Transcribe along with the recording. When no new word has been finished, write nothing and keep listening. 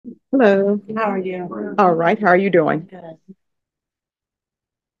Hello. How are you? All right. How are you doing? Good.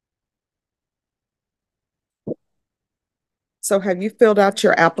 So have you filled out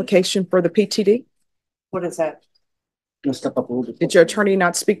your application for the PTD? What is that? Did your attorney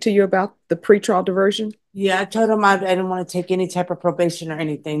not speak to you about the pretrial diversion? Yeah, I told him I didn't want to take any type of probation or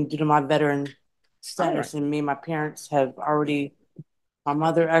anything due to my veteran status. And me and my parents have already, my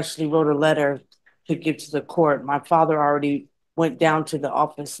mother actually wrote a letter to give to the court. My father already went down to the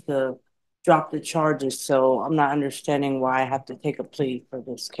office to drop the charges. So I'm not understanding why I have to take a plea for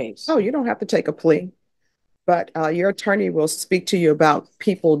this case. Oh, you don't have to take a plea, but your attorney will speak to you about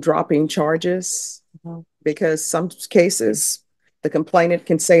people dropping charges Mhm. because some cases the complainant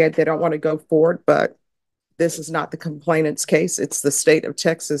can say they don't want to go forward, but this is not the complainant's case. It's the state of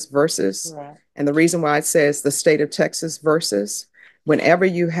Texas versus. Right. And the reason why it says the state of Texas versus, whenever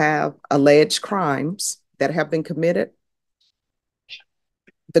you have alleged crimes that have been committed,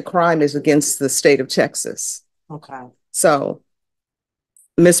 the crime is against the state of Texas. Okay. So,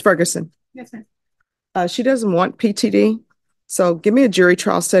 Miss Ferguson, Yes, ma'am. she doesn't want PTD. So, give me a jury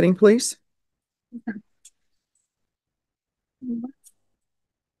trial setting, please.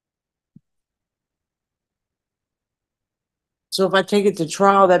 So if I take it to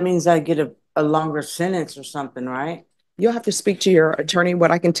trial, that means I get a longer sentence or something, right? You'll have to speak to your attorney.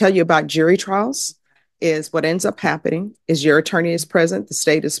 What I can tell you about jury trials is what ends up happening is your attorney is present, the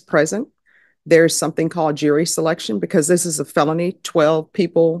state is present. There's something called jury selection because this is a felony. 12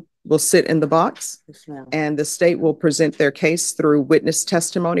 people will sit in the box Yes, ma'am. and the state will present their case through witness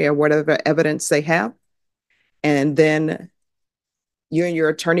testimony or whatever evidence they have. And then you and your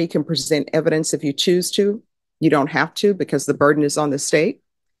attorney can present evidence if you choose to. You don't have to because the burden is on the state.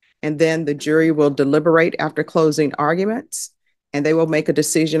 And then the jury will deliberate after closing arguments and they will make a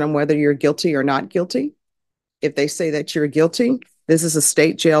decision on whether you're guilty or not guilty. If they say that you're guilty, this is a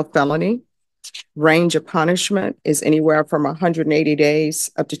state jail felony. Range of punishment is anywhere from 180 days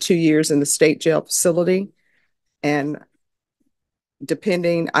up to 2 years in the state jail facility. And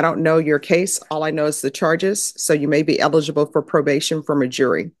depending, I don't know your case. All I know is the charges. So you may be eligible for probation from a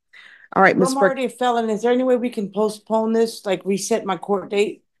jury. All right, Well, Ms. I'm Frick, already a felon. Is there any way we can postpone this, like reset my court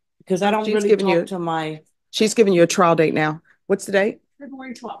date? Because I don't she's really giving talk you to my she's giving you a trial date now. What's the date?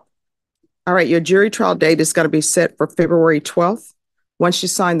 February 12th. All right, your jury trial date is going to be set for February 12th. Once you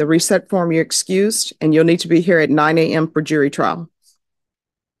sign the reset form, you're excused, and you'll need to be here at 9 a.m. for jury trial.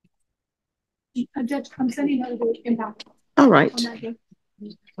 Judge, I'm sending another impact. All right.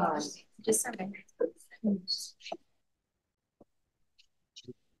 Just sending.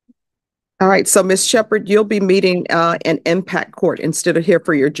 All right. So, Ms. Shepard, you'll be meeting an impact court instead of here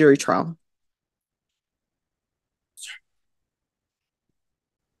for your jury trial.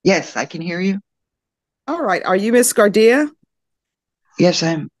 Yes, I can hear you. All right. Are you Miss Gardia? Yes,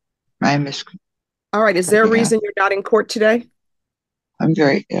 I'm Miss. All right. Is there a Yeah, reason you're not in court today? I'm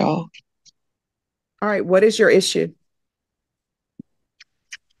very ill. All right. What is your issue?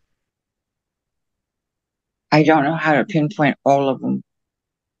 I don't know how to pinpoint all of them,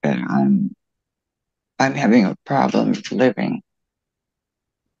 but I'm having a problem living.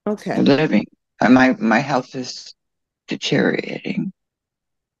 Okay. Living. My health is deteriorating.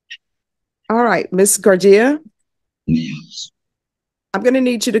 All right. Miss Gardia, Yes. I'm going to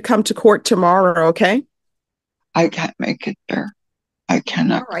need you to come to court tomorrow. Okay. I can't make it there. I All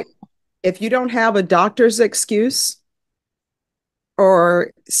cannot. right. If you don't have a doctor's excuse or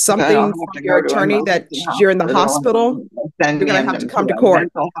Then I'll something have from to your go to an attorney that emergency you're in the hospital hospital, and send you're me going to have to come to to a court.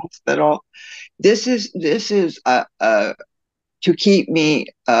 mental hospital. This is to keep me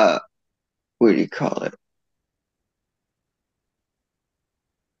what do you call it?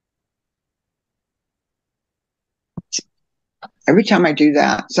 Every time I do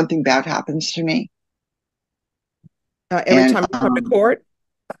that, something bad happens to me. Every And time you come to court.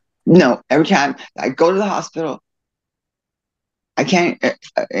 no, every time I go to the hospital, I can't,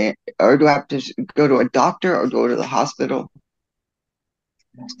 or do I have to go to a doctor or go to the hospital?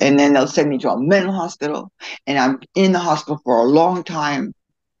 And then they'll send me to a mental hospital, and I'm in the hospital for a long time.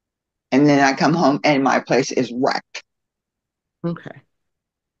 And then I come home and my place is wrecked. Okay.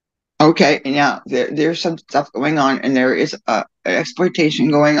 Okay, and now there's some stuff going on, and there is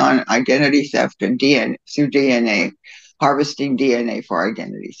exploitation going on, identity theft and DNA through DNA, harvesting DNA for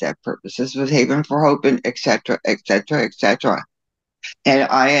identity theft purposes with Haven for Hope and et cetera, et cetera, et cetera. And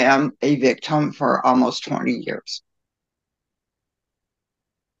I am a victim for almost 20 years.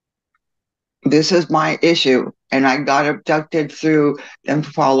 This is my issue, and I got abducted through them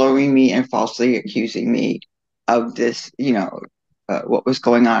following me and falsely accusing me of this, what was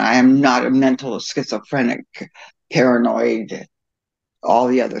going on. I am not a mental schizophrenic, paranoid. all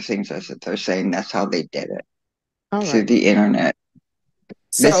the other things that they're saying, that's how they did it, All through right. the internet.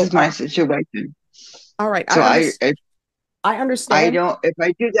 This So, is my situation. all right. So I I understand. don't, if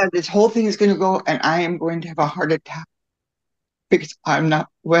I do that, this whole thing is going to go and I am going to have a heart attack because I'm not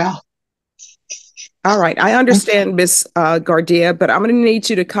well. All right. I understand, Miss Gardia, but I'm going to need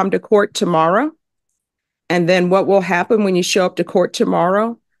you to come to court tomorrow. And then what will happen when you show up to court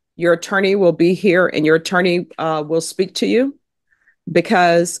tomorrow? Your attorney will be here and your attorney will speak to you,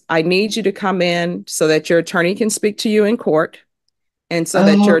 because I need you to come in so that your attorney can speak to you in court and so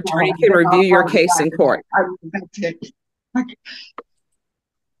that your Oh, attorney can review your case in court. that's it.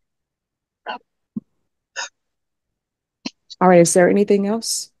 All right. Is there anything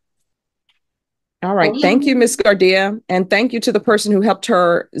else? All right. Thank you, Miss Gardia. And thank you to the person who helped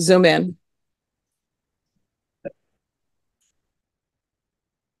her Zoom in.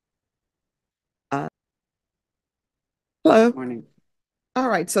 Hello. Morning. All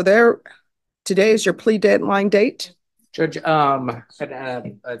right. So today is your plea deadline date. Judge, I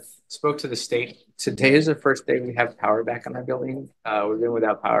spoke to the state. Today is the first day we have power back in our building. We've been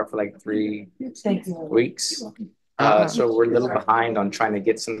without power for like 3 weeks. So we're a little behind on trying to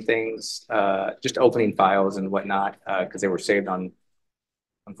get some things, just opening files and whatnot, because they were saved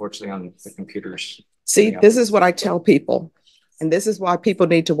unfortunately, on the computers. See, this is what I tell people. And this is why people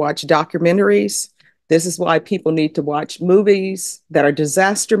need to watch documentaries. This is why people need to watch movies that are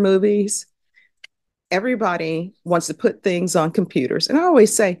disaster movies. Everybody wants to put things on computers. And I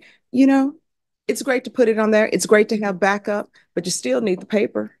always say, it's great to put it on there. It's great to have backup, but you still need the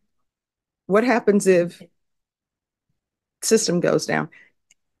paper. What happens if system goes down?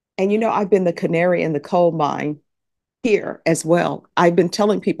 And I've been the canary in the coal mine here as well. I've been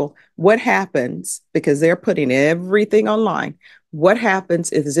telling people what happens, because they're putting everything online. What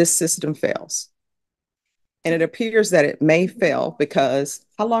happens if this system fails? And it appears that it may fail, because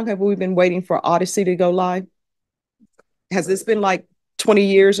how long have we been waiting for Odyssey to go live? Has this been like 20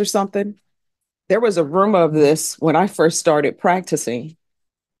 years or something? There was a rumor of this when I first started practicing.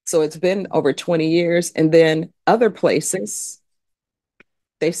 So it's been over 20 years. And then other places,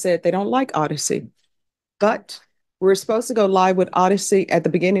 they said they don't like Odyssey. But we're supposed to go live with Odyssey at the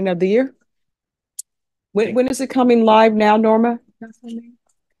beginning of the year. When is it coming live now, Norma?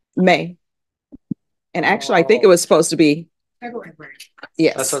 May. And actually, I think it was supposed to be February.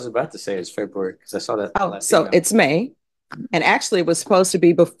 Yes. That's what I was about to say, is February, because I saw that. Oh, so it's May. And actually, it was supposed to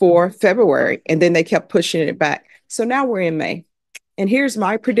be before February. And then they kept pushing it back. So now we're in May. And here's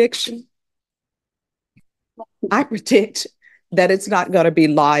my prediction. I predict that it's not going to be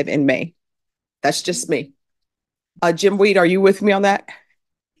live in May. That's just me. Jim Weed, are you with me on that?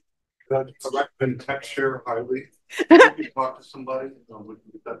 I recommend text share highly. If you talk to somebody, we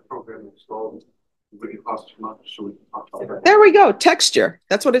can get that program installed. It wouldn't cost too much, so we can talk about that. There we go. Texture.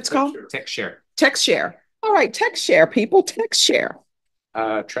 That's what it's called. Text share. Text share. All right. Text share, people. Text share.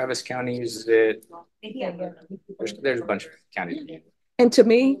 Travis County uses it. There's a bunch of counties. And to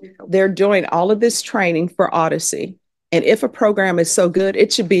me, they're doing all of this training for Odyssey. And if a program is so good,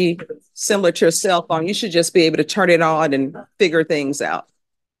 it should be similar to a cell phone. You should just be able to turn it on and figure things out.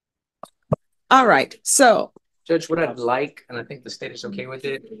 All right. So, Judge, what I'd like, and I think the state is okay with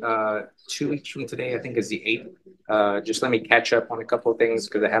it, 2 weeks from today, I think is the 8th. Just let me catch up on a couple of things,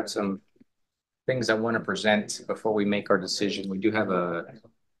 because I have some things I want to present before we make our decision. We do have a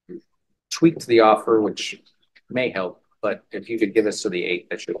tweak to the offer, which may help, but if you could give us to the 8th,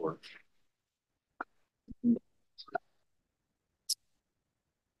 that should work.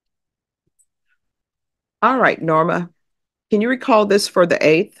 all right, Norma, can you recall this for the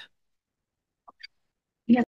 8th?